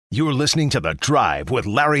You're listening to The Drive with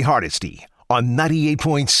Larry Hardesty on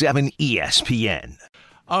 98.7 ESPN.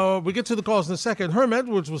 We get to the calls in a second. Herm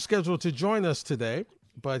Edwards was scheduled to join us today,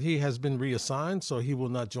 but he has been reassigned, so he will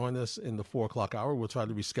not join us in the 4 o'clock hour. We'll try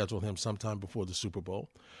to reschedule him sometime before the Super Bowl.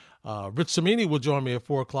 Rich Cimini will join me at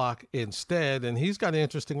 4 o'clock instead, and he's got an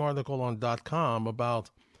interesting article on .com about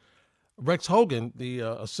Rex Hogan, the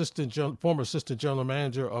former assistant general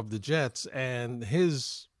manager of the Jets, and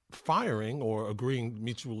his firing or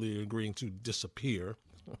mutually agreeing to disappear.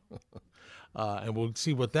 And we'll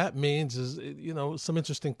see what that means. Is some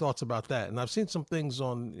interesting thoughts about that. And I've seen some things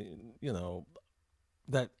on,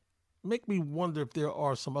 that make me wonder if there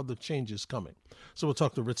are some other changes coming. So we'll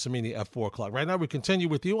talk to Rich Cimini at 4 o'clock. Right now, we continue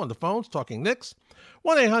with you on the phones, talking Knicks.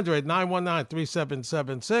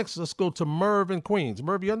 1-800-919-3776. Let's go to Merv in Queens.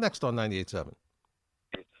 Merv, you're next on 98.7.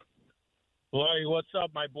 Larry, what's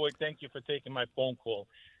up, my boy? Thank you for taking my phone call.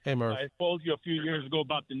 Hey, Merv. I told you a few years ago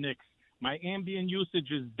about the Knicks. My ambient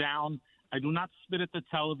usage is down. I do not spit at the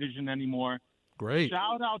television anymore. Great.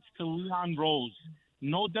 Shout-outs to Leon Rose.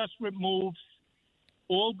 No desperate moves.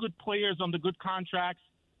 All good players on the good contracts.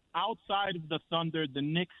 Outside of the Thunder, the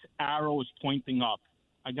Knicks' arrow is pointing up.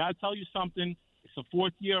 I got to tell you something. It's the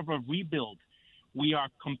fourth year of a rebuild. We are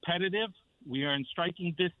competitive. We are in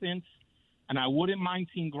striking distance. And I wouldn't mind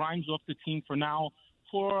seeing Grimes off the team for now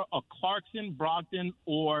for a Clarkson, Brogdon,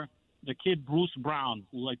 or the kid Bruce Brown,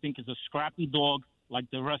 who I think is a scrappy dog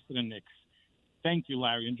like the rest of the Knicks. Thank you,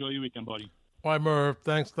 Larry. Enjoy your weekend, buddy. All right, Merv.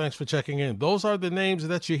 Thanks for checking in. Those are the names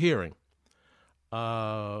that you're hearing.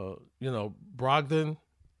 Brogdon,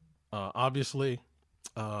 obviously,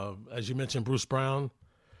 as you mentioned, Bruce Brown,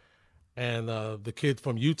 and the kid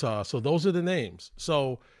from Utah. So those are the names.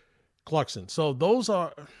 So Clarkson. So those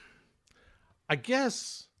are, I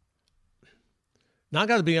guess. Now I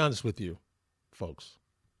got to be honest with you, folks.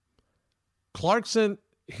 Clarkson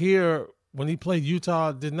here, when he played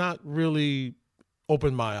Utah, did not really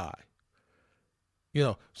open my eye.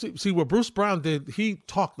 See what Bruce Brown did, he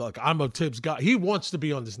talked like, I'm a Tibbs guy. He wants to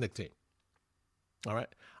be on this Knicks team. All right.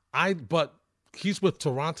 But he's with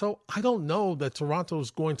Toronto. I don't know that Toronto is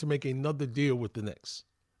going to make another deal with the Knicks.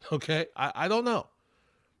 Okay. I don't know.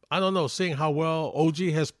 I don't know. Seeing how well OG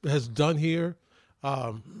has done here,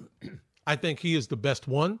 I think he is the best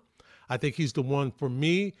one. I think he's the one for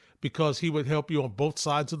me because he would help you on both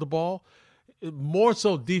sides of the ball. More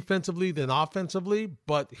so defensively than offensively,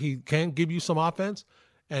 but he can give you some offense.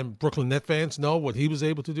 And Brooklyn Net fans know what he was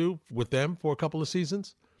able to do with them for a couple of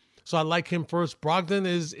seasons. So I like him first. Brogdon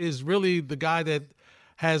is really the guy that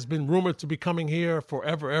has been rumored to be coming here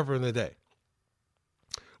forever, ever in a day.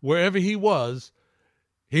 Wherever he was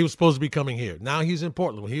supposed to be coming here. Now he's in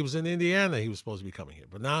Portland. When he was in Indiana, he was supposed to be coming here.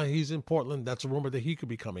 But now he's in Portland. That's a rumor that he could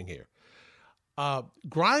be coming here.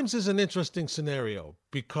 Grimes is an interesting scenario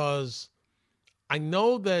because I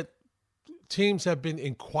know that teams have been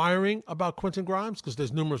inquiring about Quentin Grimes because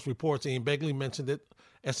there's numerous reports. Ian Begley mentioned it.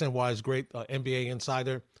 SNY's great NBA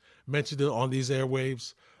insider mentioned it on these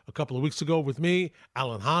airwaves a couple of weeks ago with me.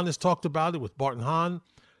 Alan Hahn has talked about it with Barton Hahn.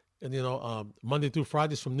 And, Monday through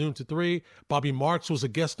Fridays from noon to 3. Bobby Marks was a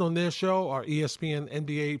guest on their show, our ESPN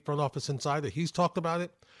NBA front office insider. He's talked about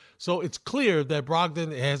it. So it's clear that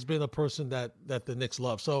Brogdon has been a person that the Knicks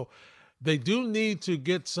love. So they do need to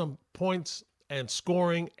get some points and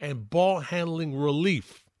scoring and ball handling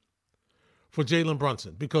relief for Jalen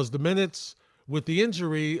Brunson because the minutes with the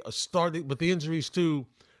injury started with the injuries to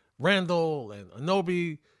Randall and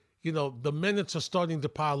Anunoby, the minutes are starting to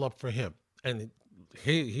pile up for him. And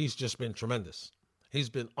he's just been tremendous. He's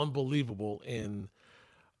been unbelievable in,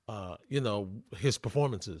 his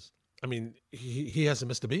performances. I mean, he hasn't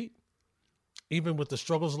missed a beat, even with the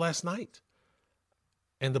struggles last night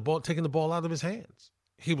and taking the ball out of his hands.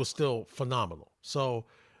 He was still phenomenal. So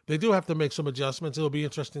they do have to make some adjustments. It'll be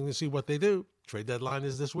interesting to see what they do. Trade deadline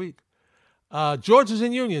is this week. George is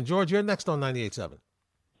in Union. George, you're next on 98.7.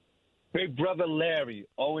 Big brother Larry,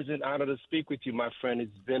 always an honor to speak with you, my friend.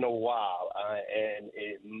 It's been a while.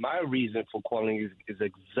 My reason for calling is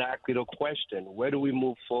exactly the question. Where do we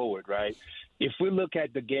move forward, right? If we look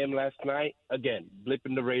at the game last night, again,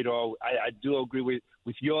 blipping the radar, I do agree with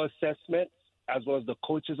your assessment as well as the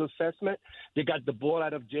coach's assessment. They got the ball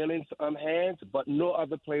out of Jalen's hands, but no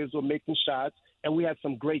other players were making shots, and we had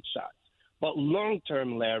some great shots. But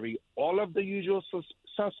long-term, Larry, all of the usual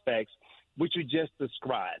suspects, which you just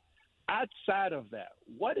described, outside of that,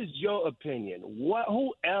 what is your opinion?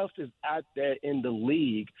 Who else is out there in the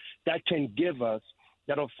league that can give us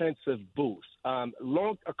that offensive boost? A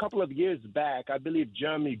couple of years back, I believe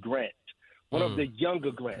Jeremy Grant, one of the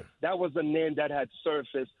younger Grants, that was a name that had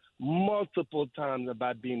surfaced multiple times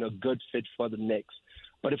about being a good fit for the Knicks.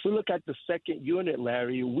 But if we look at the second unit,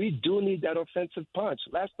 Larry, we do need that offensive punch.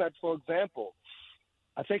 Last night, for example,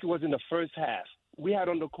 I think it was in the first half, we had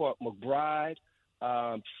on the court McBride,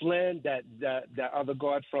 Flynn, that other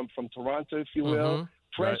guard from Toronto, if you will,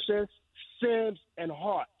 Precious, right, Sims, and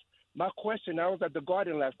Hart. My question, I was at the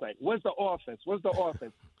Garden last night. Where's the offense?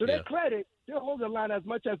 To their credit, they hold the line as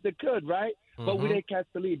much as they could, right? But we didn't catch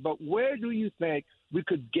the lead. But where do you think we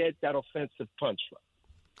could get that offensive punch from?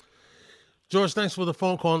 George, thanks for the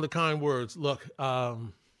phone call and the kind words. Look,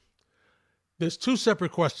 there's two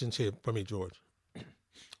separate questions here for me, George.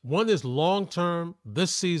 One is long-term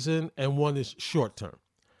this season, and one is short-term.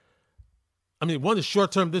 I mean, one is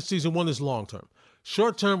short-term this season, one is long-term.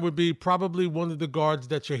 Short-term would be probably one of the guards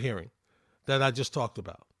that you're hearing that I just talked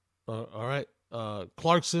about. All right?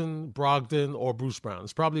 Clarkson, Brogdon, or Bruce Brown.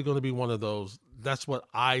 It's probably going to be one of those. That's what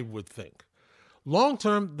I would think.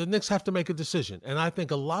 Long-term, the Knicks have to make a decision, and I think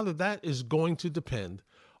a lot of that is going to depend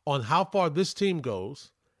on how far this team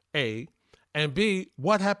goes, A, and B,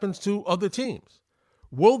 what happens to other teams.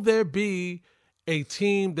 Will there be a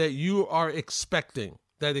team that you are expecting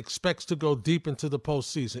that expects to go deep into the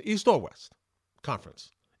postseason, East or West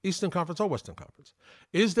Conference, Eastern Conference or Western Conference?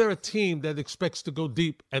 Is there a team that expects to go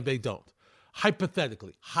deep and they don't?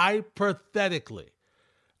 Hypothetically,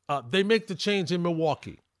 they make the change in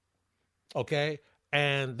Milwaukee, okay,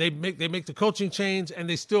 and they make the coaching change and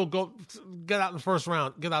they still get out in the first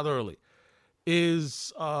round, get out early.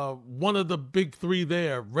 Is one of the big three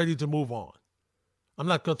there ready to move on? I'm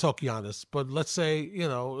not going to talk Giannis, but let's say,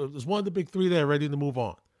 there's one of the big three there ready to move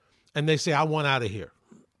on. And they say, I want out of here.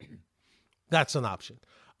 That's an option.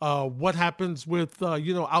 What happens with,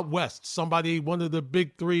 out west? One of the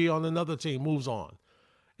big three on another team moves on.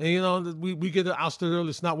 And, we get ousted early.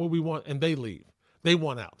 It's not what we want. And they leave. They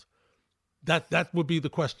want out. That would be the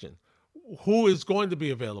question. Who is going to be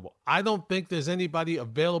available? I don't think there's anybody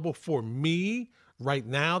available for me right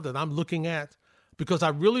now that I'm looking at, because I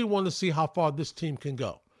really want to see how far this team can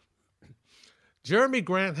go. Jeremy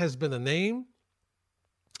Grant has been a name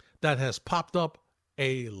that has popped up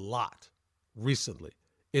a lot recently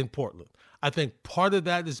in Portland. I think part of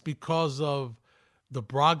that is because of the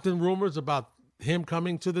Brogdon rumors about him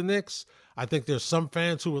coming to the Knicks. I think there's some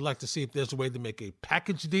fans who would like to see if there's a way to make a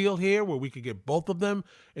package deal here where we could get both of them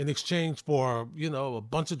in exchange for, a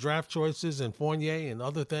bunch of draft choices and Fournier and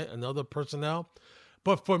other personnel.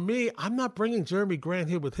 But for me, I'm not bringing Jeremy Grant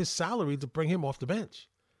here with his salary to bring him off the bench.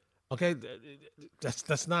 Okay,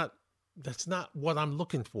 that's not what I'm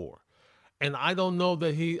looking for. And I don't know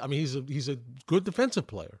that he's a good defensive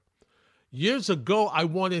player. Years ago, I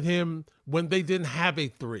wanted him when they didn't have a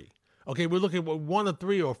three. Okay, we're looking at 1 or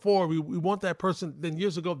 3 or 4. We want that person. Then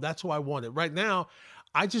years ago, that's who I wanted. Right now,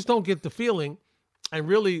 I just don't get the feeling, and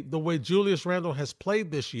really the way Julius Randle has played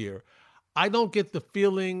this year, I don't get the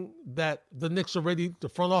feeling that the Knicks the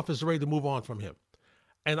front office is ready to move on from him.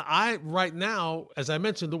 And right now, as I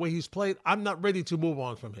mentioned, the way he's played, I'm not ready to move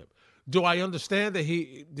on from him. Do I understand that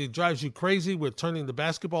it drives you crazy with turning the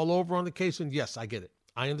basketball over on occasion? Yes, I get it.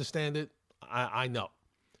 I understand it. I know.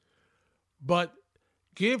 But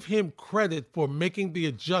give him credit for making the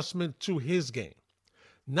adjustment to his game.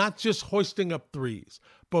 Not just hoisting up threes,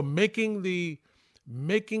 but making the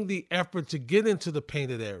effort to get into the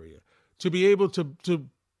painted area, to be able to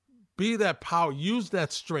be that power, use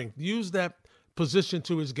that strength, use that position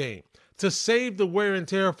to his game, to save the wear and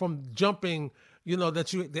tear from jumping,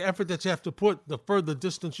 the effort that you have to put, the further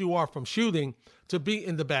distance you are from shooting, to be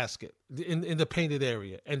in the basket, in the painted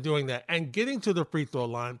area, and doing that, and getting to the free throw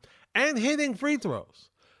line, and hitting free throws.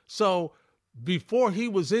 So before he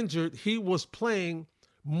was injured, he was playing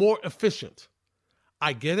more efficient.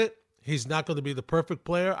 I get it. He's not going to be the perfect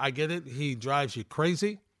player. I get it. He drives you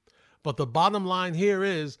crazy. But the bottom line here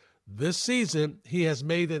is this season, he has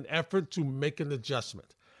made an effort to make an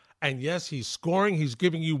adjustment. And yes, he's scoring. He's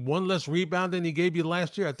giving you 1 less rebound than he gave you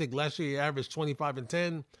last year. I think last year he averaged 25 and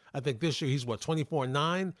 10. I think this year he's 24 and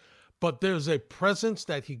 9. But there's a presence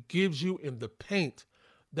that he gives you in the paint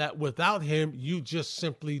that without him, you just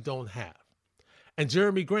simply don't have. And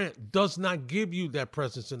Jeremy Grant does not give you that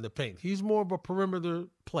presence in the paint. He's more of a perimeter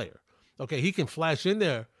player. Okay, he can flash in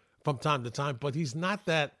there from time to time, but he's not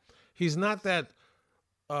that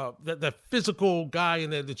physical guy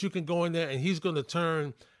in there that you can go in there and he's going to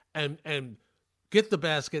turn and get the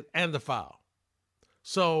basket and the foul.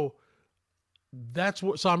 So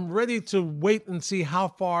so I'm ready to wait and see how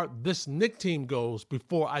far this Knick team goes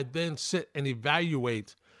before I then sit and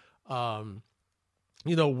evaluate,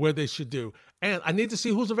 where they should do. And I need to see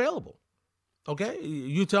who's available. Okay,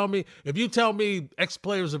 if you tell me X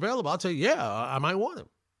player is available, I'll tell you, yeah, I might want him.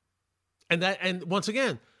 And once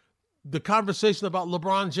again, the conversation about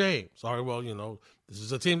LeBron James. All right, well, this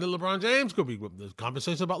is a team that LeBron James could be with. The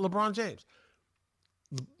conversation about LeBron James.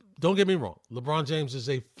 Don't get me wrong. LeBron James is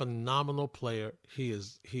a phenomenal player. He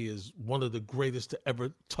is one of the greatest to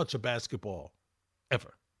ever touch a basketball,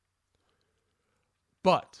 ever.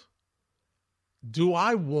 But do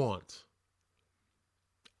I want,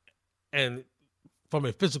 and from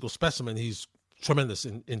a physical specimen, he's tremendous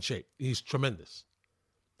in shape. He's tremendous.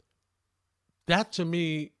 That to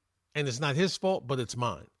me, and it's not his fault, but it's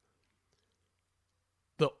mine.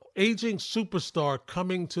 The aging superstar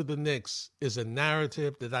coming to the Knicks is a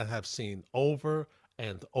narrative that I have seen over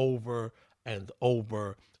and over and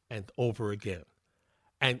over and over again.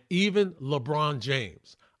 And even LeBron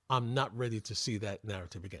James, I'm not ready to see that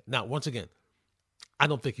narrative again. Now, once again, I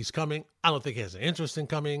don't think he's coming. I don't think he has an interest in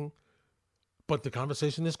coming, but the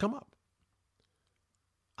conversation has come up.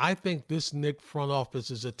 I think this Knicks front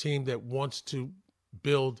office is a team that wants to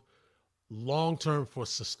build long-term for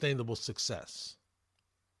sustainable success.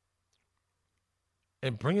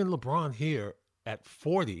 And bringing LeBron here at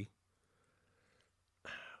 40,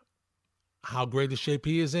 how great a shape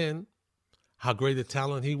he is in, how great a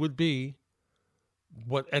talent he would be,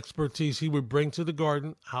 what expertise he would bring to the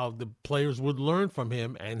Garden, how the players would learn from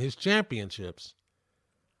him and his championships.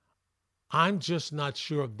 I'm just not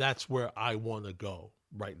sure if that's where I want to go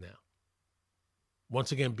right now.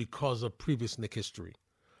 Once again, because of previous Knicks history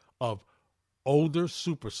of older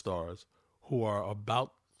superstars who are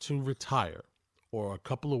about to retire or a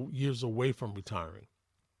couple of years away from retiring.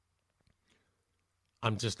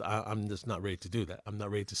 I'm just not ready to do that. I'm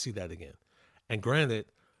not ready to see that again. And granted,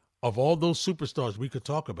 of all those superstars we could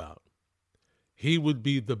talk about, he would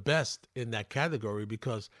be the best in that category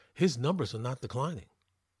because his numbers are not declining.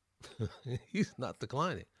 He's not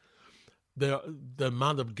declining. The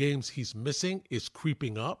amount of games he's missing is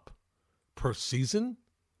creeping up per season,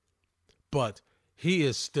 but he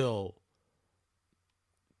is still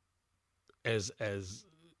as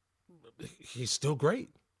he's still great.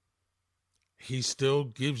 He still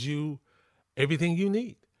gives you everything you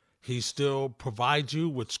need. He still provides you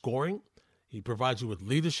with scoring. He provides you with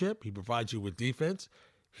leadership. He provides you with defense.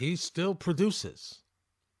 He still produces.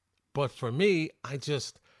 But for me,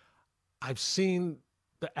 I've seen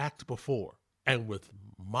the act before. And with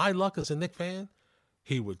my luck as a Knicks fan,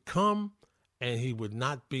 he would come and he would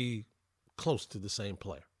not be close to the same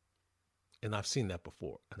player. And I've seen that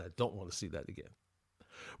before, and I don't want to see that again.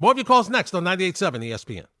 More of your calls next on 98.7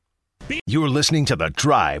 ESPN. You're listening to The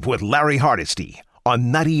Drive with Larry Hardesty on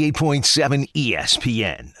 98.7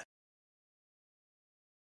 ESPN.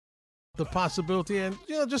 The possibility and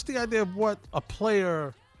just the idea of what a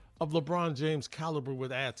player of LeBron James' caliber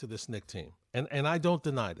would add to this Knicks team. And I don't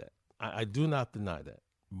deny that. I do not deny that.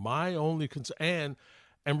 My only concern,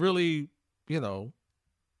 and really,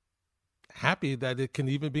 happy that it can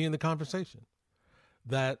even be in the conversation,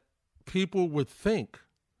 that people would think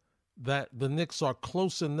that the Knicks are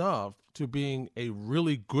close enough to being a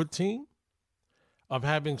really good team, of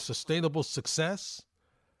having sustainable success,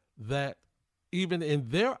 that even in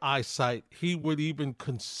their eyesight, he would even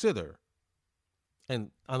consider,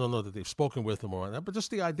 and I don't know that they've spoken with him or that, but just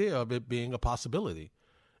the idea of it being a possibility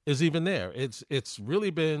is even there. It's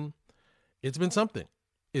been something.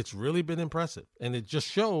 It's really been impressive. And it just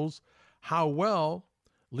shows how well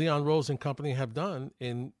Leon Rose and company have done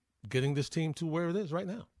in getting this team to where it is right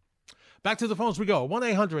now. Back to the phones we go.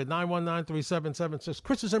 1-800-919-3776.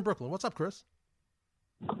 Chris is in Brooklyn. What's up, Chris?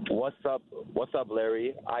 What's up,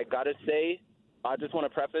 Larry? I got to say, I just want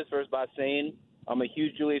to preface first by saying I'm a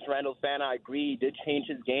huge Julius Randle fan. I agree. He did change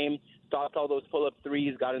his game, stopped all those pull-up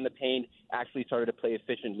threes, got in the paint, actually started to play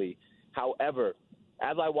efficiently. However,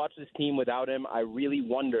 as I watch this team without him, I really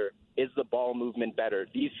wonder, is the ball movement better?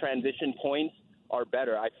 These transition points are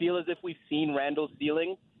better. I feel as if we've seen Randle's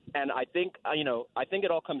ceiling, and I think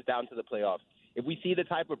it all comes down to the playoffs. If we see the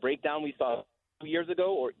type of breakdown we saw 2 years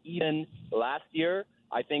ago or even last year,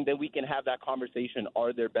 I think that we can have that conversation.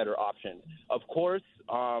 Are there better options? Of course,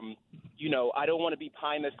 I don't want to be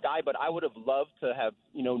pie in the sky, but I would have loved to have,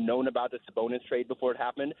 known about the Sabonis trade before it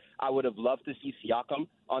happened. I would have loved to see Siakam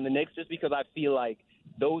on the Knicks just because I feel like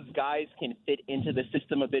those guys can fit into the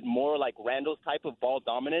system a bit more, like Randle's type of ball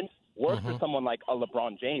dominance works for someone like a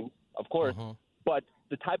LeBron James, of course. But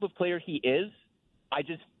the type of player he is, I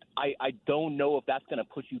don't know if that's going to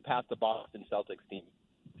push you past the Boston Celtics team.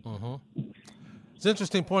 It's an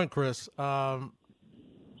interesting point, Chris. I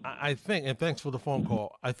think, and thanks for the phone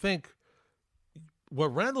call, I think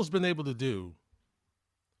what Randle's been able to do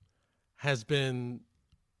has been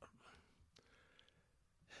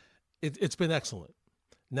it's been excellent.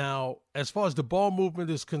 Now, as far as the ball movement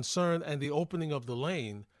is concerned and the opening of the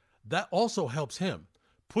lane, that also helps him.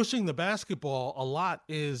 Pushing the basketball a lot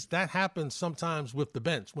that happens sometimes with the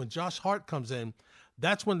bench. When Josh Hart comes in,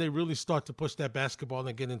 that's when they really start to push that basketball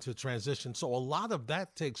and get into transition. So a lot of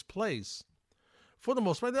that takes place for the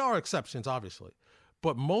most part. There are exceptions, obviously,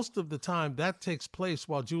 but most of the time that takes place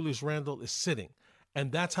while Julius Randle is sitting. And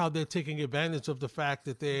that's how they're taking advantage of the fact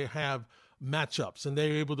that they have matchups and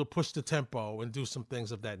they're able to push the tempo and do some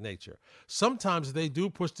things of that nature. Sometimes they do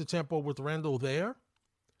push the tempo with Randle there,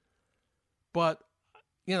 but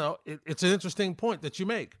it's an interesting point that you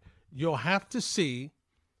make. You'll have to see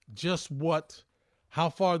just how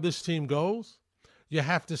far this team goes. You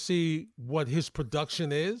have to see what his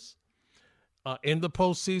production is in the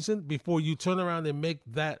postseason before you turn around and make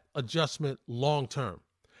that adjustment long term.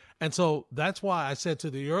 And so that's why I said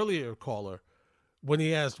to the earlier caller, when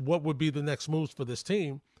he asked what would be the next moves for this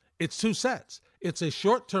team, it's two sets. It's a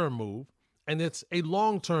short-term move, and it's a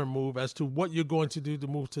long-term move as to what you're going to do to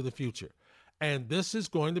move to the future. And this is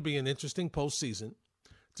going to be an interesting postseason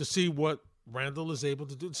to see what Randle is able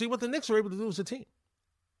to do, see what the Knicks are able to do as a team.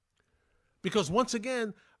 Because once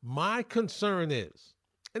again, my concern is,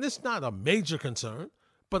 and it's not a major concern,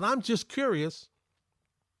 but I'm just curious,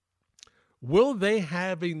 will they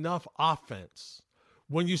have enough offense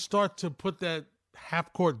when you start to put that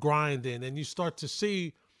half-court grind in and you start to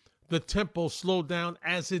see the tempo slow down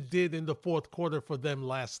as it did in the fourth quarter for them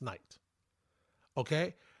last night?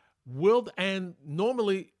 Okay? And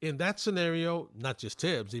normally in that scenario, not just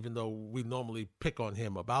Tibbs, even though we normally pick on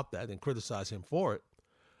him about that and criticize him for it,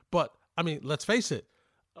 but, let's face it,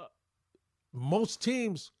 most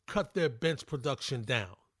teams cut their bench production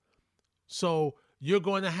down. So you're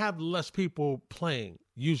going to have less people playing,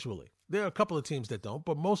 usually. There are a couple of teams that don't,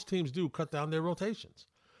 but most teams do cut down their rotations.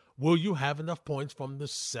 Will you have enough points from the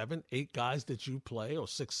 7, 8 guys that you play, or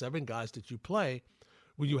 6, 7 guys that you play?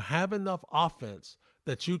 Will you have enough offense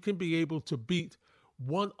that you can be able to beat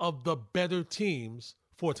one of the better teams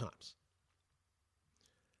 4 times?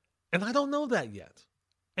 And I don't know that yet.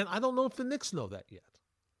 And I don't know if the Knicks know that yet.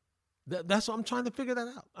 That's what I'm trying to figure that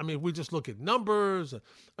out. We just look at numbers.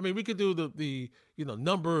 We could do the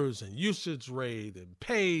numbers and usage rate and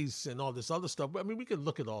pace and all this other stuff. We could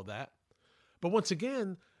look at all that. But once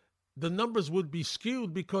again, the numbers would be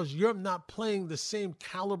skewed because you're not playing the same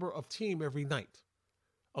caliber of team every night.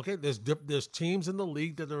 Okay, there's teams in the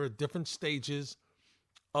league that are at different stages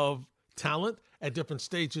of talent, at different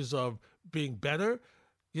stages of being better.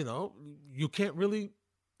 You can't really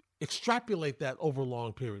extrapolate that over a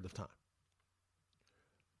long period of time.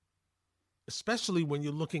 Especially when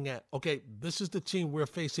you're looking at, okay, this is the team we're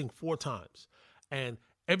facing 4 times. And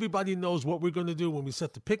everybody knows what we're going to do when we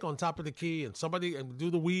set the pick on top of the key and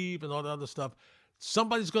do the weave and all the other stuff.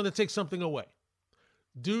 Somebody's going to take something away.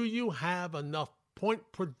 Do you have enough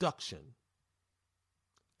point production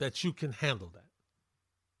that you can handle that?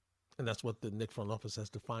 And that's what the Knicks front office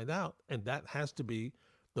has to find out. And that has to be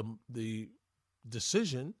the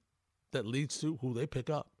decision that leads to who they pick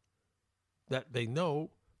up, that they know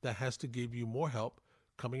that has to give you more help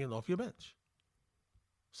coming in off your bench.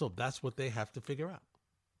 So that's what they have to figure out.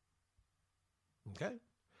 Okay?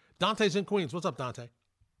 Dante's in Queens. What's up, Dante?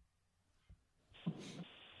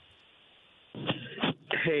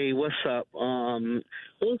 Hey, what's up?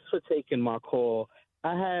 Thanks for taking my call.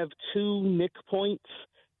 I have 2 Knick points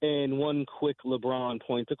and 1 quick LeBron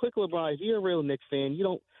point. The quick LeBron, if you're a real Knicks fan, you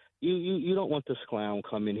don't want this clown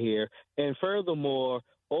coming here. And furthermore,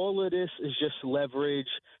 all of this is just leverage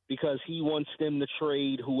because he wants them to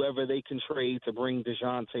trade whoever they can trade to bring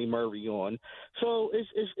DeJounte Murray on. So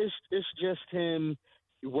it's just him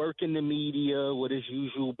working the media with his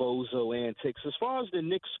usual bozo antics. As far as the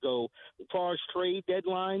Knicks go, as far as trade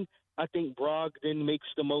deadline, I think Brogdon makes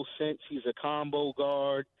the most sense. He's a combo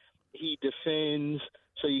guard. He defends.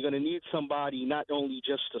 So you're going to need somebody not only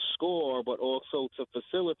just to score, but also to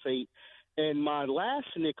facilitate. And my last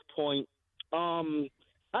Knick point,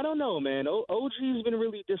 I don't know, man. OG's been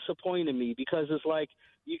really disappointing me because it's like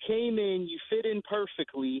you came in, you fit in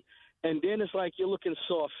perfectly, and then it's like you're looking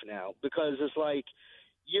soft now because it's like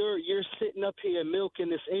you're sitting up here milking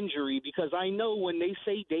this injury because I know when they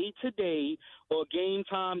say day-to-day or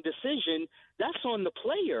game-time decision, that's on the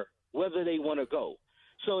player whether they want to go.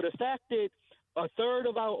 So the fact that a third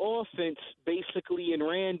of our offense basically in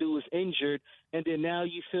Randle is injured, and then now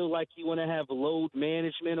you feel like you want to have load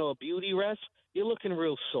management or beauty rest, you're looking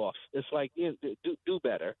real soft. It's like, do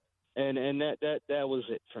better. And that was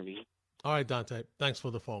it for me. All right, Dante, thanks for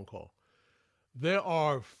the phone call. There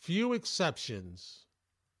are few exceptions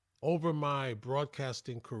over my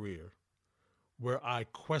broadcasting career where I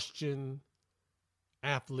question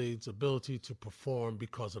athletes' ability to perform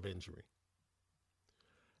because of injury.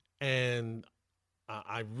 And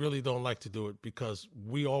I really don't like to do it because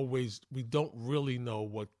we don't really know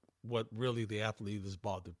what really the athlete is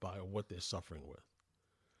bothered by or what they're suffering with.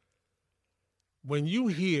 When you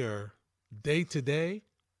hear day to day,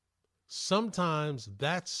 sometimes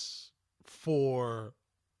that's for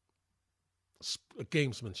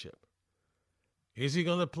gamesmanship. Is he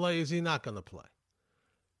going to play? Is he not going to play?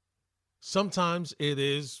 Sometimes it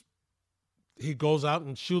is he goes out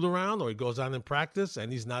and shoot around, or he goes out in practice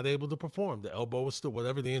and he's not able to perform. The elbow is still,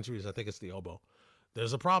 whatever the injury is, I think it's the elbow.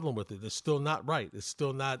 There's a problem with it. It's still not right. It's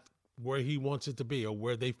still not where he wants it to be or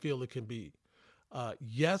where they feel it can be.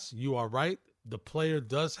 Yes, you are right. The player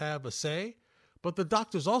does have a say, but the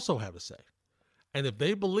doctors also have a say. And if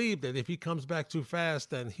they believe that if he comes back too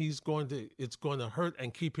fast, then it's going to hurt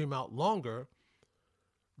and keep him out longer,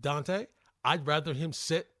 Dante, I'd rather him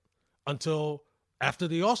sit until after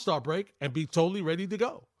the All-Star break and be totally ready to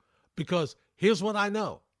go. Because here's what I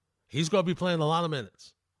know. He's going to be playing a lot of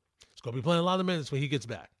minutes. He's going to be playing a lot of minutes when he gets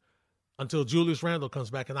back until Julius Randle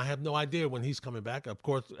comes back. And I have no idea when he's coming back. Of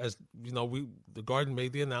course, as you know, the Garden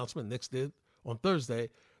made the announcement, Knicks did on Thursday,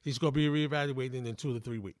 he's going to be reevaluating in 2 to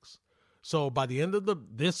 3 weeks. So by the end of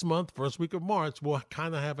this month, first week of March, we'll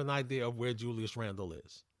kind of have an idea of where Julius Randle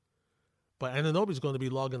is. But Anunoby's going to be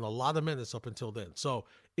logging a lot of minutes up until then. So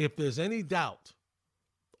if there's any doubt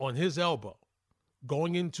on his elbow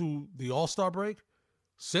going into the All-Star break,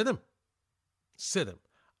 sit him. Sit him.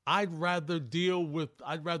 I'd rather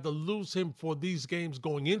lose him for these games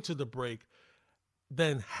going into the break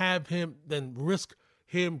than risk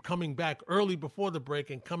him coming back early before the break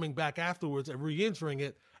and coming back afterwards and re-injuring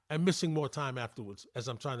it and missing more time afterwards as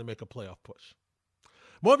I'm trying to make a playoff push.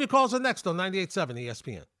 More of your calls are next on 98.7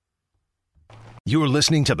 ESPN. You're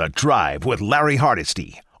listening to The Drive with Larry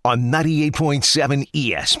Hardesty on 98.7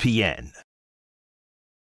 ESPN.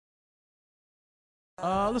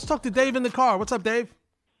 Let's talk to Dave in the car. What's up, Dave?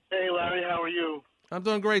 Hey, Larry, how are you? I'm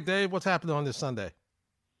doing great, Dave. What's happening on this Sunday?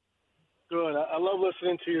 Good. I love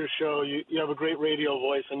listening to your show. You have a great radio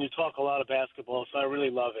voice, and you talk a lot of basketball, so I really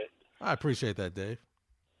love it. I appreciate that, Dave.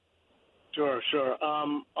 Sure.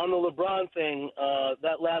 On the LeBron thing,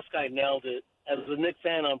 that last guy nailed it. As a Knicks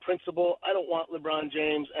fan on principle, I don't want LeBron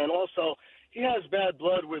James, and also he has bad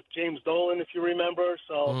blood with James Dolan, if you remember,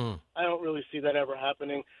 so I don't really see that ever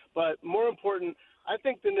happening. But more important, I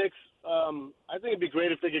think the Knicks, I think it'd be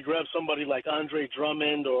great if they could grab somebody like Andre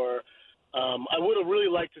Drummond, or I would have really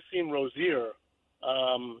liked to see Rozier.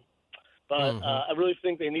 But I really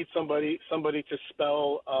think they need somebody to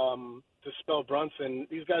spell Brunson.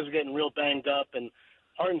 These guys are getting real banged up, and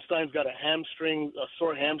Hartenstein's got a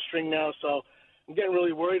sore hamstring now, so I'm getting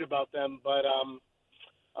really worried about them. But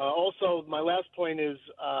also, my last point is,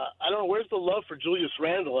 I don't know, where's the love for Julius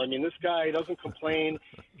Randle? I mean, this guy doesn't complain.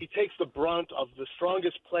 He takes the brunt of the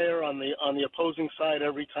strongest player on the opposing side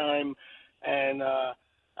every time, and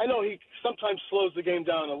I know he sometimes slows the game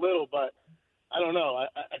down a little, but I don't know.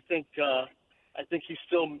 I think he's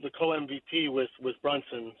still the co-MVP with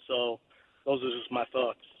Brunson. So those are just my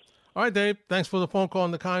thoughts. All right, Dave. Thanks for the phone call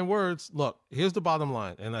and the kind words. Look, here's the bottom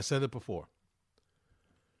line, and I said it before.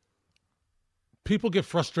 People get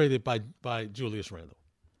frustrated by Julius Randle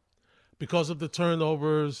because of the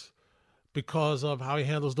turnovers, because of how he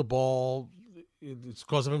handles the ball. It's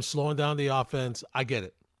because of him slowing down the offense. I get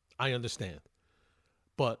it. I understand.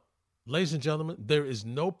 But, ladies and gentlemen, there is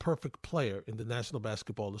no perfect player in the National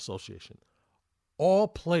Basketball Association. All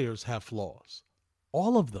players have flaws.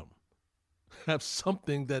 All of them have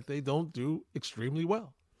something that they don't do extremely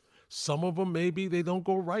well. Some of them, maybe they don't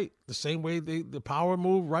go right. The same way the power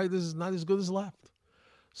move right is not as good as left.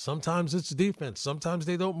 Sometimes it's defense. Sometimes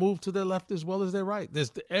they don't move to their left as well as their right.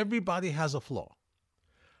 Everybody has a flaw.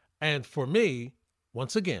 And for me,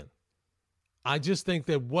 once again, I just think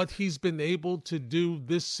that what he's been able to do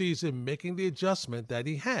this season, making the adjustment that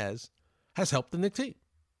he has helped the Knicks team.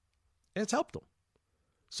 It's helped them.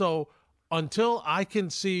 So until I can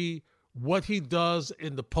see what he does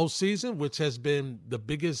in the postseason, which has been the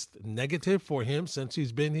biggest negative for him since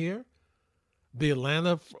he's been here, the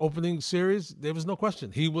Atlanta opening series, there was no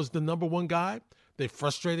question. He was the number one guy. They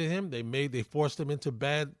frustrated him. They forced him into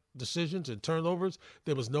bad decisions and turnovers.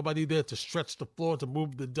 There was nobody there to stretch the floor to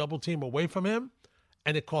move the double team away from him,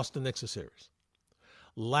 and it cost the Knicks a series.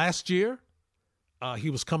 Last year, he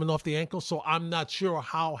was coming off the ankle, so I'm not sure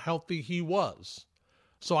how healthy he was.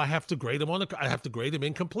 So I have to grade him I have to grade him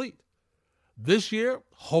incomplete. This year,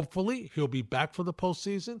 hopefully, he'll be back for the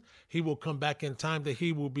postseason. He will come back in time that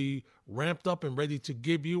he will be ramped up and ready to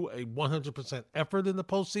give you a 100% effort in the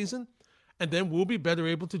postseason, and then we'll be better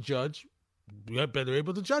able to judge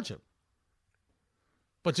him.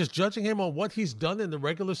 But just judging him on what he's done in the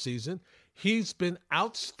regular season, he's been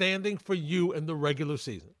outstanding for you in the regular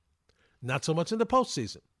season. Not so much in the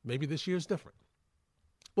postseason. Maybe this year's different.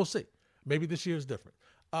 We'll see. Maybe this year's different.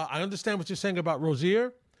 I understand what you're saying about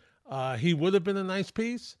Rozier. He would have been a nice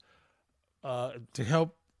piece to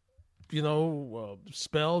help,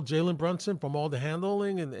 spell Jalen Brunson from all the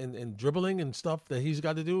handling and dribbling and stuff that he's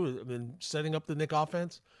got to do in setting up the Knicks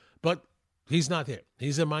offense. But he's not here.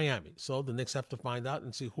 He's in Miami. So the Knicks have to find out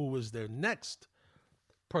and see who is their next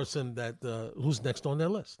person who's next on their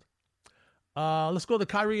list. Let's go to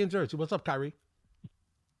Kyrie in Jersey. What's up, Kyrie?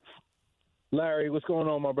 Larry, what's going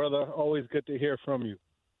on, my brother? Always good to hear from you.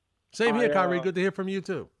 Same here, Kyrie. Good to hear from you,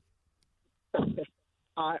 too.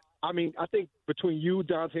 I think between you,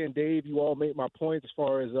 Dante, and Dave, you all made my point as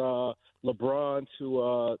far as LeBron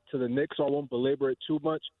to the Knicks, so I won't belabor it too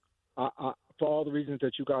much. For all the reasons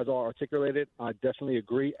that you guys all articulated, I definitely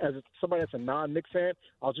agree. As somebody that's a non-Knicks fan,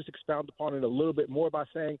 I'll just expound upon it a little bit more by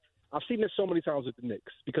saying I've seen this so many times with the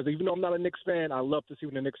Knicks because even though I'm not a Knicks fan, I love to see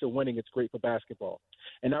when the Knicks are winning. It's great for basketball.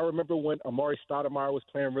 And I remember when Amari Stoudemire was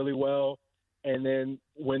playing really well, and then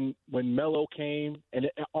when Melo came, and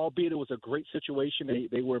albeit it was a great situation,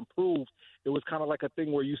 they were improved, it was kind of like a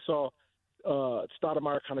thing where you saw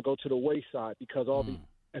Stoudemire kind of go to the wayside because all the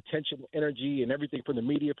attention, energy, and everything from the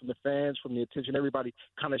media, from the fans, from the attention, everybody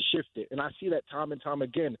kind of shifted. And I see that time and time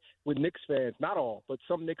again with Knicks fans, not all, but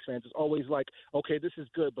some Knicks fans. It's always like, okay, this is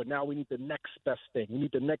good, but now we need the next best thing. We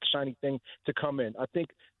need the next shiny thing to come in. I think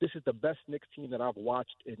this is the best Knicks team that I've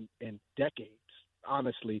watched in decades.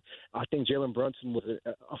 Honestly, I think Jalen Brunson was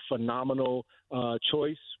a phenomenal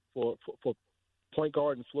choice for point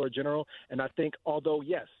guard and floor general. And I think, although,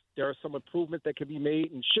 yes, there are some improvements that can be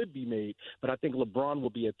made and should be made, but I think LeBron will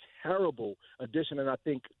be a terrible addition. And I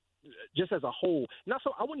think just as a whole, I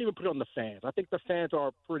wouldn't even put it on the fans. I think the fans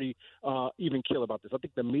are pretty even keel about this. I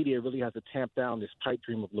think the media really has to tamp down this pipe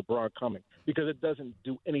dream of LeBron coming because it doesn't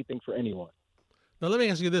do anything for anyone. Now, let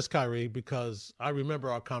me ask you this, Kyrie, because I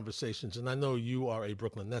remember our conversations, and I know you are a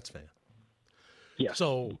Brooklyn Nets fan. Yeah.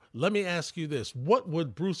 So let me ask you this. What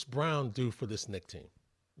would Bruce Brown do for this Knicks team?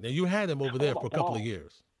 Now, you had him over there for a couple of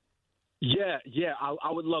years. Yeah,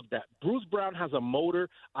 I would love that. Bruce Brown has a motor.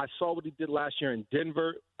 I saw what he did last year in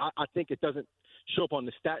Denver. I think it doesn't show up on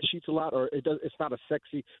the stat sheets a lot, or it's not a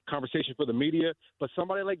sexy conversation for the media. But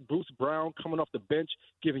somebody like Bruce Brown coming off the bench,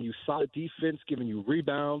 giving you solid defense, giving you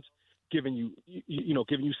rebounds, giving you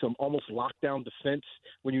some almost lockdown defense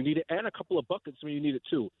when you need it, and a couple of buckets when you need it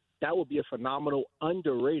too. That would be a phenomenal,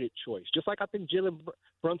 underrated choice. Just like I think Jalen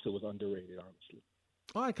Brunson was underrated, honestly.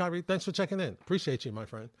 All right, Kyrie, thanks for checking in. Appreciate you, my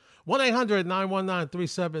friend.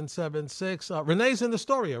 1-800-919-3776. Renee's in the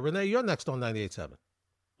story. Renee, you're next on 98.7.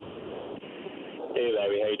 Hey,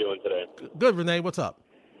 Larry, how you doing today? Good, Renee. What's up?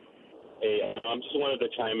 Hey, just wanted to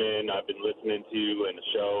chime in. I've been listening to you and the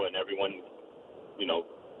show and everyone,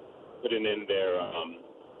 putting in their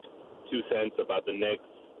 2 cents about the Knicks.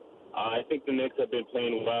 I think the Knicks have been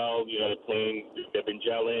playing well. They've been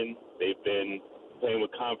gelling. They've been playing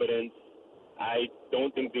with confidence. I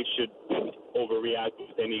don't think they should overreact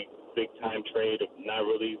with any big-time trade of not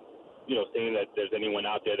really, saying that there's anyone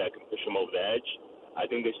out there that can push them over the edge. I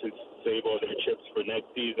think they should save all their chips for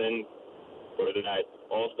next season for that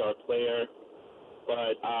all-star player.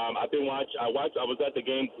 But I was at the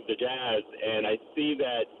game with the Jazz, and I see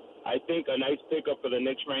that I think a nice pickup for the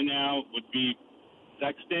Knicks right now would be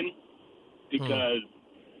Sexton because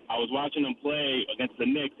I was watching him play against the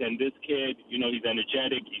Knicks, and this kid, he's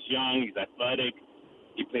energetic, he's young, he's athletic,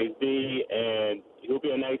 he plays D, and he'll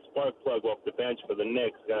be a nice spark plug off the bench for the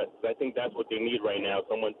Knicks. I think that's what they need right now,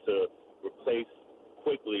 someone to replace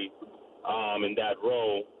quickly in that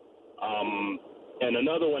role. And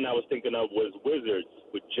another one I was thinking of was Wizards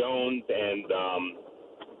with Jones and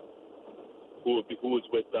who was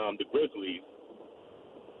with the Grizzlies.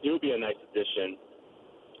 He'll be a nice addition.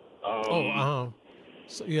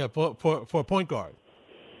 So, yeah, for a point guard.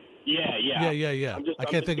 Yeah. I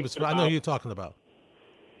can't think of it. I know who you're talking about.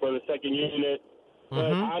 For the second unit.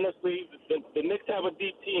 But honestly, the Knicks have a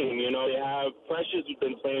deep team. They have Precious, who's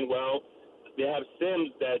been playing well. They have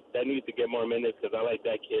Sims that needs to get more minutes because I like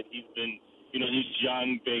that kid. He's been, he's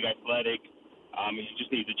young, big, athletic. He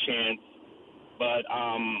just needs a chance. But,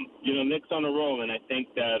 Knicks on a roll, and I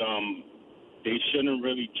think that they shouldn't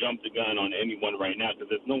really jump the gun on anyone right now because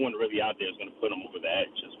there's no one really out there who's going to put them over the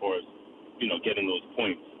edge as far as, getting those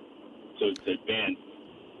points to advance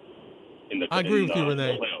in the playoffs. I agree with you,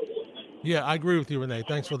 Renee. Yeah, I agree with you, Renee.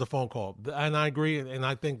 Thanks for the phone call. And I agree, and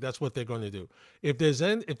I think that's what they're going to do. If there's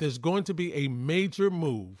going to be a major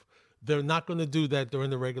move, They're not going to do that during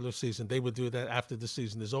the regular season. They would do that after the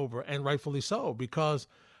season is over, and rightfully so, because,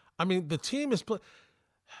 I mean, the team is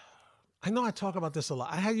I know I talk about this a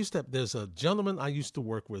lot. There's a gentleman I used to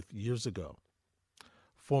work with years ago,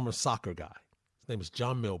 former soccer guy. His name is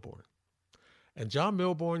John Milborn. And John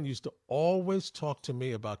Milborn used to always talk to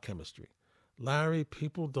me about chemistry. Larry,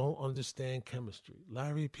 people don't understand chemistry.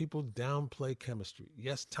 Larry, people downplay chemistry.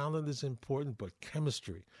 Yes, talent is important, but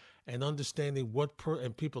chemistry and understanding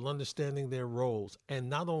and people understanding their roles, and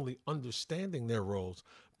not only understanding their roles,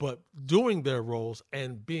 but doing their roles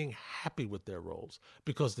and being happy with their roles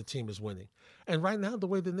because the team is winning. And right now, the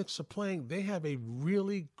way the Knicks are playing, they have a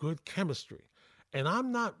really good chemistry. And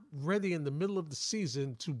I'm not ready in the middle of the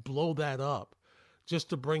season to blow that up just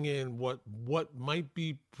to bring in what might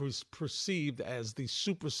be perceived as the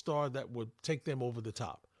superstar that would take them over the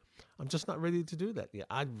top. I'm just not ready to do that yet.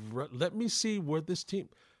 Let me see where this team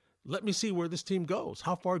goes,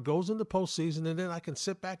 how far it goes in the postseason, and then I can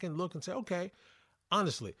sit back and look and say, okay,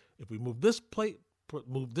 honestly, if we move this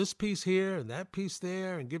piece here and that piece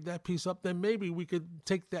there and give that piece up, then maybe we could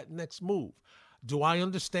take that next move. Do I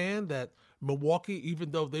understand that Milwaukee, even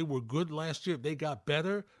though they were good last year, they got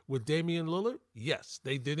better with Damian Lillard? Yes,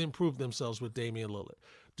 they did improve themselves with Damian Lillard.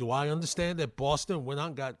 Do I understand that Boston went out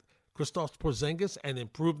and got Kristaps Porzingis and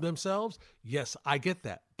improved themselves? Yes, I get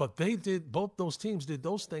that. But both those teams did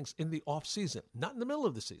those things in the offseason, not in the middle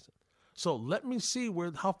of the season. So let me see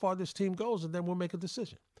how far this team goes, and then we'll make a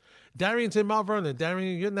decision. Darian's in Mount Vernon.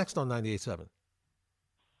 Darian, you're next on 98.7.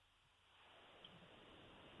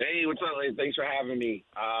 Hey, what's up? Thanks for having me.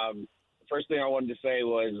 First thing I wanted to say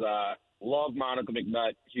was love Monica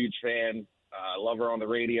McNutt, huge fan. Love her on the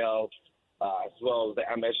radio, as well as the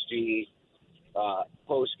MSG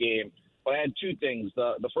post game. But I had two things.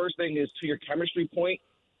 The first thing is, to your chemistry point,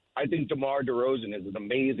 I think DeMar DeRozan is an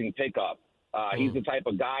amazing pickup. He's the type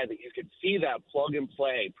of guy that you could see that plug and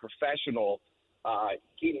play, professional.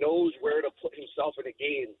 He knows where to put himself in a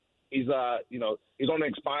game. He's he's on an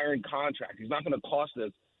expiring contract. He's not going to cost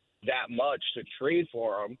us that much to trade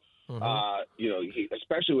for him.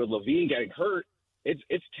 Especially with LaVine getting hurt,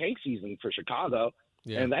 it's tank season for Chicago.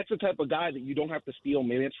 Yeah. And that's the type of guy that you don't have to steal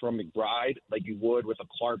minutes from McBride like you would with a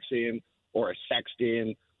Clarkson or a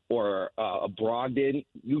Sexton or a Brogdon.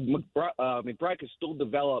 McBride can still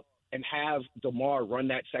develop and have DeMar run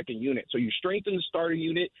that second unit. So you strengthen the starting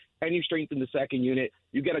unit and you strengthen the second unit.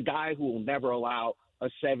 You get a guy who will never allow a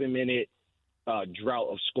 7-minute drought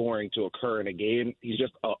of scoring to occur in a game. He's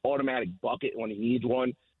just an automatic bucket when he needs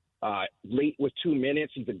one. Late with 2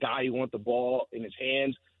 minutes, he's a guy who wants the ball in his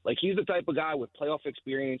hands. Like, he's the type of guy with playoff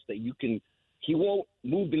experience that he won't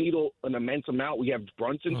move the needle an immense amount. We have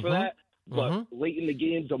Brunson for that. But late in the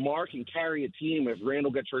game, DeMar can carry a team if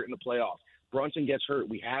Randall gets hurt in the playoffs. Brunson gets hurt,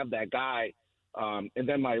 we have that guy. And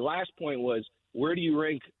then my last point was, where do you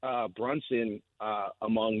rank Brunson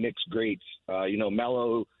among Knicks greats?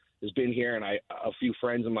 Melo has been here, and a few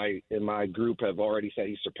friends in my group have already said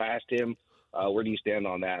he surpassed him. Where do you stand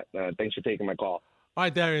on that? Thanks for taking my call. All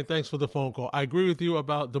right, Darian, thanks for the phone call. I agree with you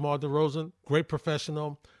about DeMar DeRozan. Great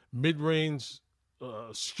professional, mid-range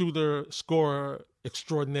shooter, scorer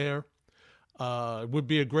extraordinaire. Would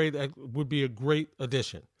be a great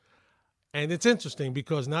addition. And it's interesting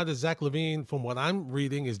because now that Zach LaVine, from what I'm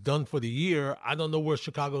reading, is done for the year, I don't know where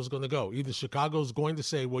Chicago's going to go. Either Chicago's going to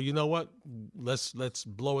say, well, you know what, let's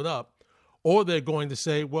blow it up. Or they're going to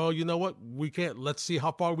say, well, you know what, we can't. Let's see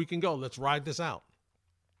how far we can go. Let's ride this out.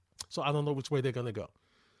 So I don't know which way they're going to go.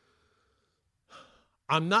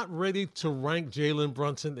 I'm not ready to rank Jalen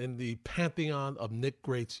Brunson in the pantheon of Knick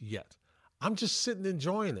greats yet. I'm just sitting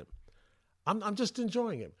enjoying him. I'm just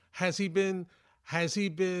enjoying him. Has he been,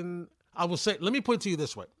 I will say, let me put it to you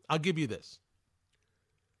this way. I'll give you this.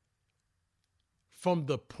 From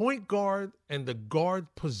the point guard and the guard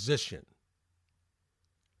position,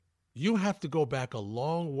 you have to go back a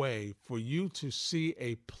long way for you to see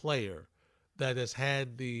a player that has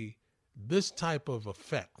had this type of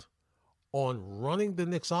effect on running the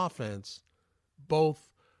Knicks offense, both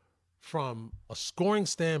from a scoring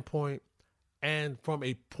standpoint and from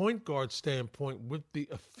a point guard standpoint with the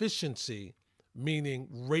efficiency, meaning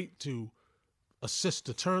rate to assist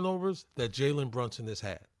to turnovers, that Jalen Brunson has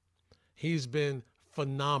had. He's been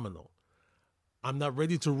phenomenal. I'm not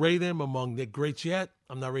ready to rate him among Knick greats yet.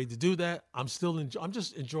 I'm not ready to do that. I'm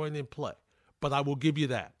just enjoying him play. But I will give you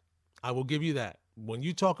that. When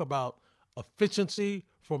you talk about efficiency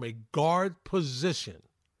from a guard position,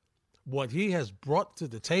 what he has brought to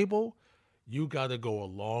the table, you got to go a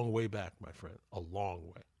long way back, my friend. A long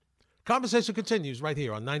way. Conversation continues right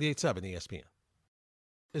here on 98.7 ESPN.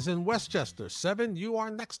 Is in Westchester. 7, you are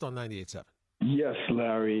next on 98.7. Yes,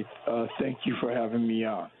 Larry. Thank you for having me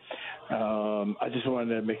on. I just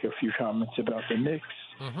wanted to make a few comments about the Knicks.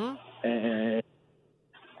 And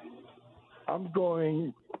I'm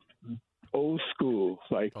going old school,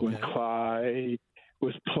 like when Clyde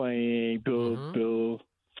was playing, Bill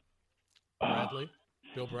Bradley,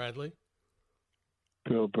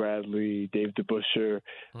 Dave DeBusschere.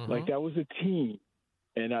 Like, that was a team.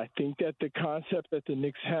 And I think that the concept that the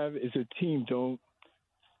Knicks have is a team. Don't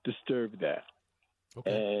disturb that.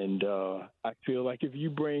 And I feel like if you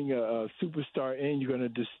bring a superstar in, you're going to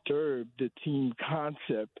disturb the team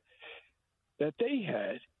concept that they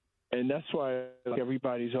had. And that's why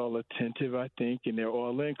everybody's all attentive, I think, and they're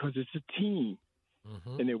all in because it's a team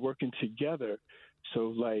and they're working together.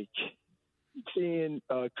 So, like, seeing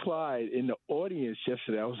Clyde in the audience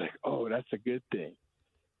yesterday, I was like, oh, that's a good thing.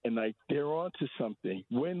 And, like, they're on to something.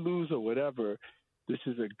 Win, lose, or whatever, this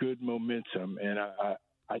is a good momentum. And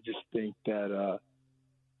I just think that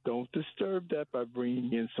don't disturb that by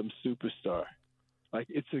bringing in some superstar. Like,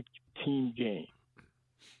 it's a team game.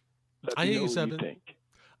 I hear you, Seven.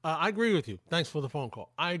 I agree with you. Thanks for the phone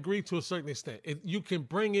call. I agree to a certain extent. You can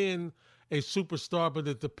bring in a superstar, but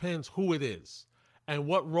it depends who it is and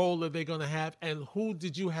what role are they going to have and who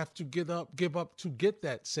did you have to give up to get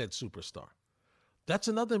that said superstar. That's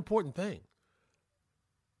another important thing.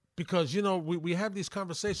 Because, you know, we have these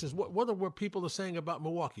conversations. What are what people are saying about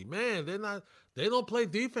Milwaukee? Man, they don't play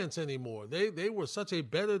defense anymore. They were such a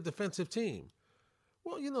better defensive team.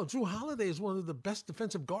 Well, you know, Drew Holiday is one of the best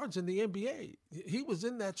defensive guards in the NBA. He was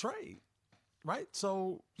in that trade, right?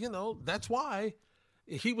 So, you know, that's why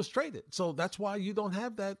he was traded. So that's why you don't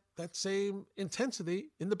have that same intensity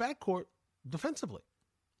in the backcourt defensively.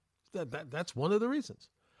 That's one of the reasons.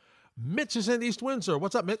 Mitch is in East Windsor.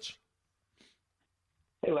 What's up, Mitch?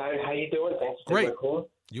 Hey, Larry. How you doing? Thanks for taking my call.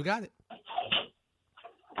 You got it.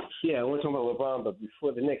 Yeah, I want to talk about LeBron, but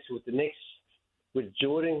before the Knicks, with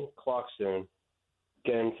Jordan Clarkson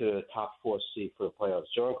getting to the top 4 seed for the playoffs.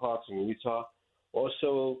 Jordan Clarkson in Utah.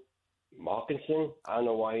 Also, Markinson. I don't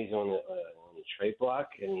know why he's on the trade block,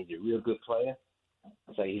 and he's a real good player.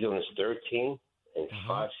 It's like he's on his 3rd team in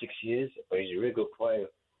 5-6 years, but he's a real good player.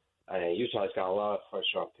 And Utah's got a lot of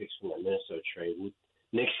first-round picks from that Minnesota trade. Would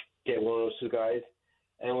Knicks get one of those 2 guys?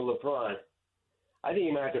 And with LeBron, I think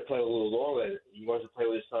he might have to play a little longer. He wants to play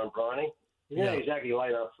with his son, Bronny. He's not exactly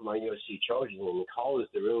light up for my USC Trojans. And Collier is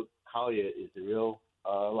the real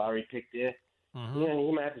Larry pick there. Yeah,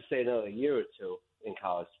 he might have to stay another year or 2 in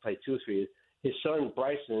college, play 2 or 3 years. His son,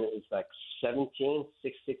 Bryson, is like 17,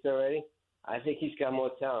 6'6" already. I think he's got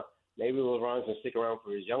more talent. Maybe LeBron's going to stick around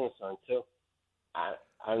for his younger son, too. I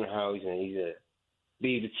don't know how he's going to either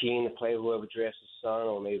leave the team to play whoever drafts his son,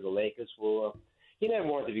 or maybe the Lakers will. He never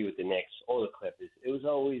wanted to be with the Knicks or the Clippers. It was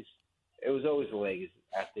always the Lakers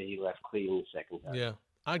after he left Cleveland the second time. Yeah,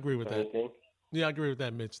 I agree with that. Yeah, I agree with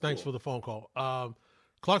that, Mitch. Thanks for the phone call.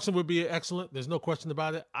 Clarkson would be excellent. There's no question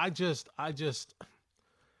about it. I just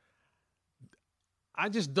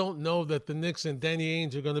don't know that the Knicks and Danny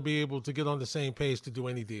Ainge are going to be able to get on the same page to do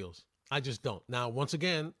any deals. I just don't. Now, once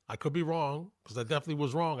again, I could be wrong because I definitely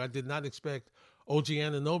was wrong. I did not expect OG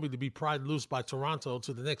Anunoby to be pried loose by Toronto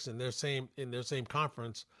to the Knicks in their same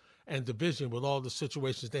conference and division with all the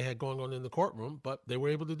situations they had going on in the courtroom, but they were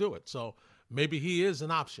able to do it. So maybe he is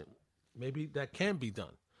an option. Maybe that can be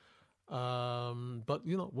done. But,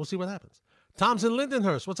 you know, we'll see what happens. Tom's in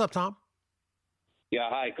Lindenhurst. What's up, Tom? Yeah,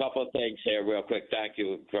 hi. A couple of things here real quick. Thank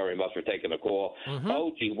you very much for taking the call.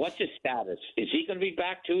 OG, what's his status? Is he going to be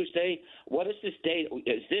back Tuesday? What is this date?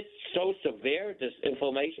 Is this so severe, this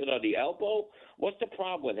inflammation on the elbow? What's the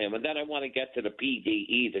problem with him? And then I want to get to the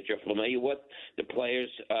PDE that you're familiar with, the player's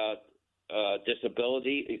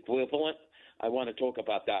disability equivalent. I want to talk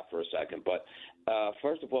about that for a second. But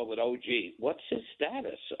first of all, with OG, what's his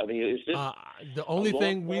status? I mean, is this the only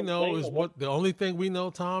thing we know is the only thing we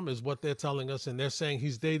know, Tom, is what they're telling us, and they're saying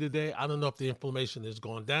he's day to day. I don't know if the inflammation is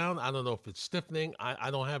going down. I don't know if it's stiffening.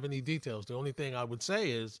 I don't have any details. The only thing I would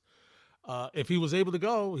say is if he was able to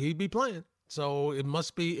go, he'd be playing. So it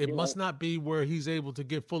must not be where he's able to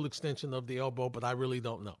get full extension of the elbow, but I really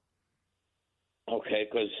don't know. Okay,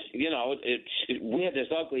 because, you know, we had this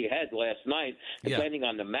ugly head last night. Depending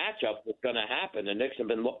on the matchup, what's going to happen. The Knicks have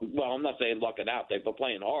been, well, I'm not saying lucking out. They've been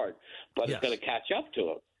playing hard, but it's going to catch up to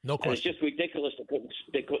them. No question. And it's just ridiculous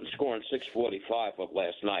they couldn't score in 6:45 of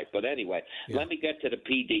last night. But anyway, let me get to the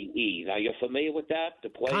PDE. Now, you're familiar with that? The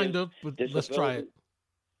players' kind of, but let's try it.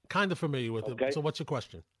 Kind of familiar with it. So what's your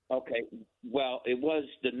question? Okay. Well, it was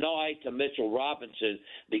denied to Mitchell Robinson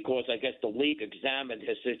because I guess the league examined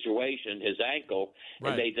his situation, his ankle,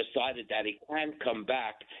 and they decided that he can come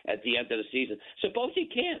back at the end of the season. Suppose he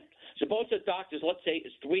can't. Suppose the doctors, let's say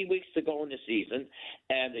it's 3 weeks to go in the season,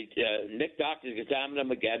 and the Nick doctors examine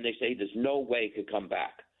him again. They say there's no way he could come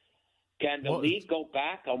back. Can the league go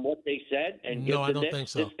back on what they said and give the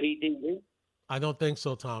Knicks this PDU? I don't think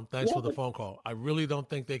so, Tom. Thanks for the phone call. I really don't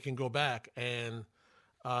think they can go back, and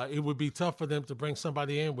it would be tough for them to bring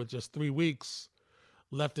somebody in with just 3 weeks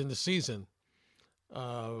left in the season.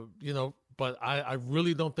 But I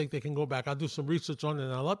really don't think they can go back. I'll do some research on it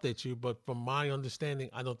and I'll update you. But from my understanding,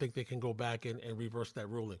 I don't think they can go back and reverse that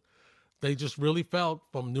ruling. They just really felt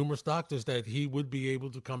from numerous doctors that he would be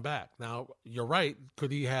able to come back. Now, you're right.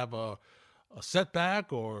 Could he have a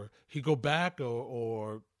setback, or he go back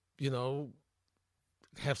or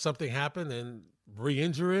have something happen and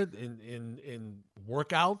re-injure it in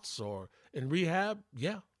workouts or in rehab?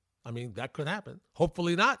 Yeah. I mean, that could happen.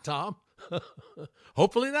 Hopefully not, Tom.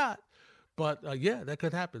 Hopefully not. But, that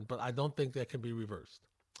could happen. But I don't think that can be reversed.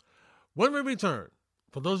 When we return,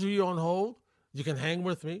 for those of you on hold, you can hang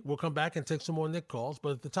with me. We'll come back and take some more Nick calls.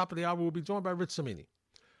 But at the top of the hour, we'll be joined by Rich Cimini.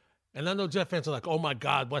 And I know Jet fans are like, oh, my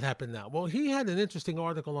God, what happened now? Well, he had an interesting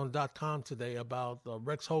article on .com today about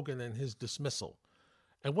Rex Hogan and his dismissal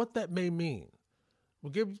and what that may mean.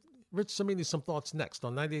 We'll give Rich Cimini some thoughts next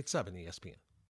on 98.7 ESPN.